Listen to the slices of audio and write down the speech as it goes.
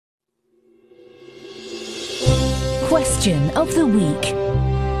Question of the Week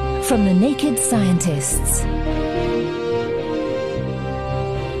from the Naked Scientists.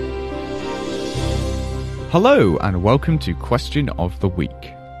 Hello and welcome to Question of the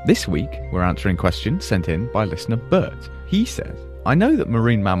Week. This week we're answering questions sent in by listener Bert. He says, I know that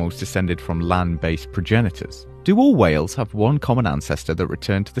marine mammals descended from land-based progenitors. Do all whales have one common ancestor that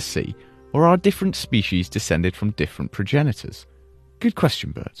returned to the sea, or are different species descended from different progenitors? Good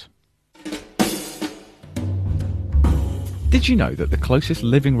question, Bert. Did you know that the closest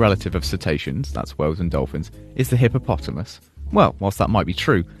living relative of cetaceans, that's whales and dolphins, is the hippopotamus? Well, whilst that might be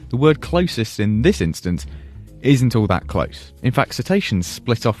true, the word closest in this instance isn't all that close. In fact, cetaceans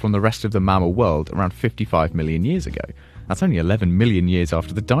split off from the rest of the mammal world around 55 million years ago. That's only 11 million years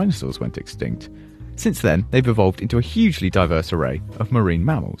after the dinosaurs went extinct. Since then, they've evolved into a hugely diverse array of marine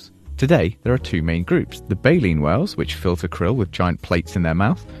mammals. Today, there are two main groups, the baleen whales, which filter krill with giant plates in their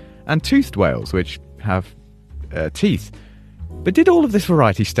mouth, and toothed whales, which have teeth. But did all of this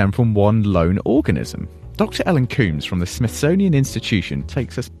variety stem from one lone organism? Dr Ellen Coombs from the Smithsonian Institution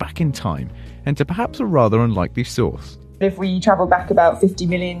takes us back in time and to perhaps a rather unlikely source. If we travel back about 50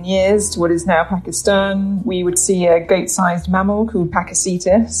 million years to what is now Pakistan, we would see a goat-sized mammal called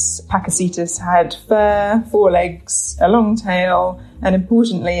Pakicetus. Pakicetus had fur, 4 legs, a long tail, and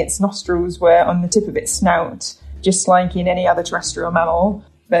importantly, its nostrils were on the tip of its snout, just like in any other terrestrial mammal.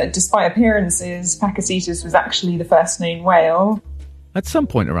 But despite appearances, Pakicetus was actually the first known whale. At some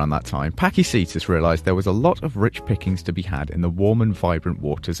point around that time, Pakicetus realised there was a lot of rich pickings to be had in the warm and vibrant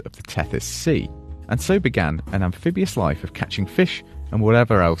waters of the Tethys Sea, and so began an amphibious life of catching fish and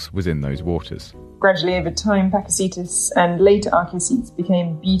whatever else was in those waters. Gradually over time, Pakicetus and later Archaeocetes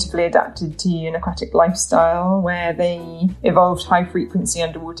became beautifully adapted to an aquatic lifestyle where they evolved high-frequency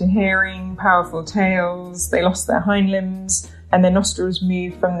underwater hearing, powerful tails, they lost their hind limbs, and their nostrils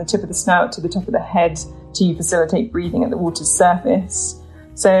moved from the tip of the snout to the top of the head to facilitate breathing at the water's surface.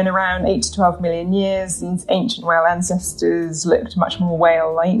 So in around 8 to 12 million years, these ancient whale ancestors looked much more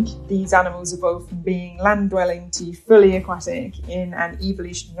whale-like. These animals evolved from being land-dwelling to fully aquatic in an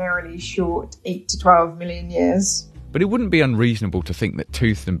evolutionarily short 8 to 12 million years. But it wouldn't be unreasonable to think that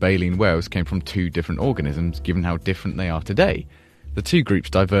toothed and baleen whales came from two different organisms, given how different they are today. The two groups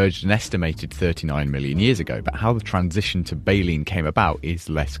diverged an estimated 39 million years ago, but how the transition to baleen came about is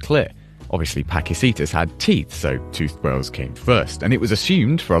less clear. Obviously, Pakicetus had teeth, so toothed whales came first, and it was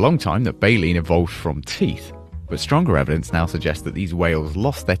assumed for a long time that baleen evolved from teeth. But stronger evidence now suggests that these whales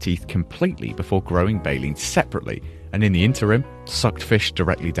lost their teeth completely before growing baleen separately, and in the interim, sucked fish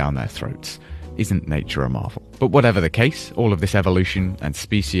directly down their throats. Isn't nature a marvel? But whatever the case, all of this evolution and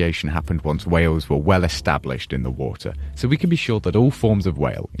speciation happened once whales were well established in the water, so we can be sure that all forms of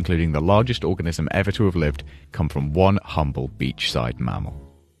whale, including the largest organism ever to have lived, come from one humble beachside mammal.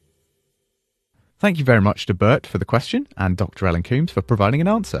 Thank you very much to Bert for the question and Dr Ellen Coombs for providing an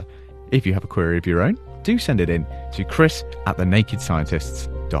answer. If you have a query of your own, do send it in to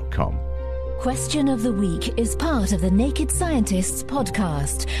chris@thenakedscientists.com. Question of the Week is part of the Naked Scientists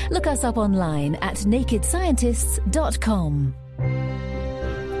podcast. Look us up online at nakedscientists.com.